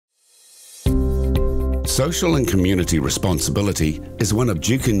Social and community responsibility is one of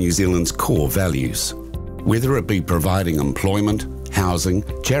Juken New Zealand's core values. Whether it be providing employment, housing,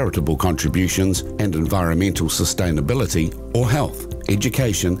 charitable contributions and environmental sustainability, or health,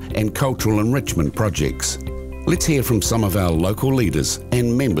 education and cultural enrichment projects. Let's hear from some of our local leaders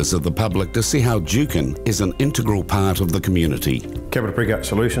and members of the public to see how Juken is an integral part of the community. Capital Precast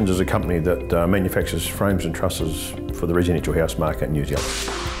Solutions is a company that manufactures frames and trusses for the residential house market in New Zealand.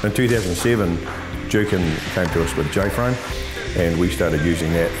 In 2007, Juken came to us with J-frame and we started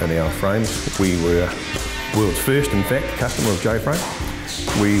using that in our frames. We were world's first, in fact, customer of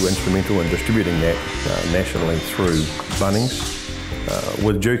J-frame. We were instrumental in distributing that nationally through Bunnings.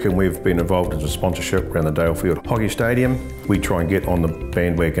 With Juken, we've been involved as a sponsorship around the Dalefield Hockey Stadium. We try and get on the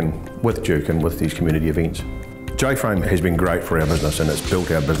bandwagon with Juken with these community events. J-frame has been great for our business and it's built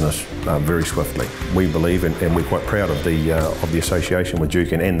our business very swiftly. We believe and we're quite proud of the association with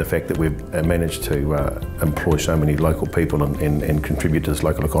Juken and the fact that we've managed to employ so many local people and contribute to this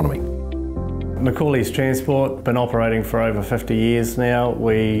local economy. Macaulay's Transport, been operating for over 50 years now.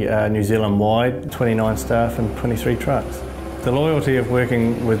 We are New Zealand wide, 29 staff and 23 trucks. The loyalty of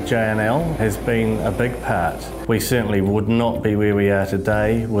working with J&L has been a big part. We certainly would not be where we are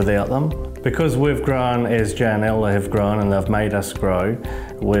today without them. Because we've grown as J&L have grown and they've made us grow,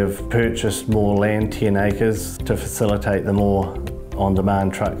 we've purchased more land, 10 acres, to facilitate the more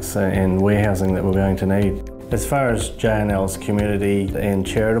on-demand trucks and warehousing that we're going to need. As far as J&L's community and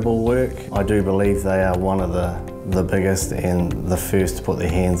charitable work, I do believe they are one of the biggest and the first to put their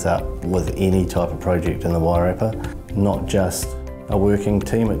hands up with any type of project in the Wairarapa. Not just a working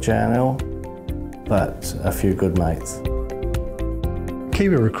team at J&L, but a few good mates.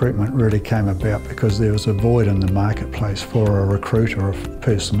 Kiwi recruitment really came about because there was a void in the marketplace for a recruiter of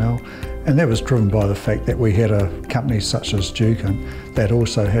personnel, and that was driven by the fact that we had a company such as Juken that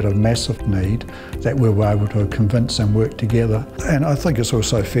also had a massive need that we were able to convince and work together. And I think it's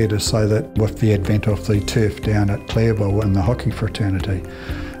also fair to say that with the advent of the turf down at Clareville and the hockey fraternity,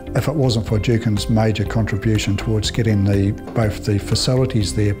 if it wasn't for Juken's major contribution towards getting both the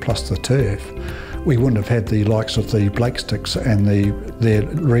facilities there plus the turf, we wouldn't have had the likes of the Blake Sticks and their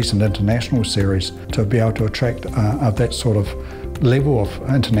recent international series to be able to attract that sort of level of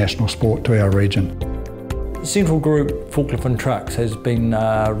international sport to our region. Central Group Forklift and Trucks has been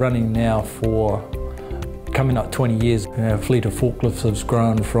running now for coming up 20 years. Our fleet of forklifts has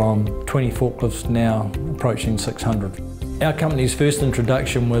grown from 20 forklifts now approaching 600. Our company's first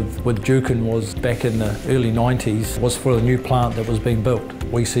introduction with Juken was back in the early 90s, was for a new plant that was being built.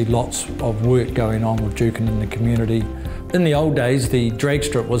 We see lots of work going on with Juken in the community. In the old days, the drag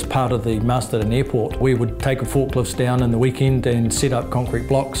strip was part of the Masterton Airport. We would take the forklifts down in the weekend and set up concrete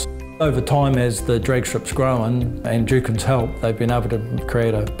blocks. Over time, as the drag strip's grown and Juken's help, they've been able to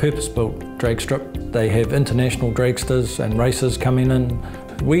create a purpose-built drag strip. They have international dragsters and racers coming in.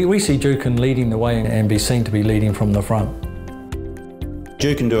 We see Juken leading the way and be seen to be leading from the front.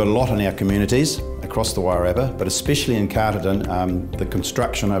 Juken do a lot in our communities across the Wairarapa, but especially in Carterton, the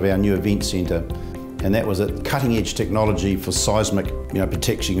construction of our new event centre, and that was a cutting-edge technology for seismic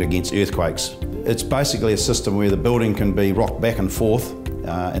protection against earthquakes. It's basically a system where the building can be rocked back and forth,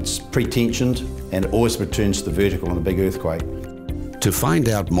 it's pre-tensioned and it always returns to the vertical in a big earthquake. To find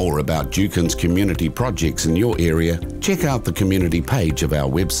out more about Juken's community projects in your area, check out the community page of our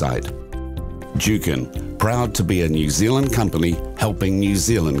website. Juken, proud to be a New Zealand company helping New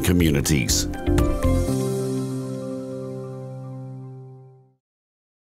Zealand communities.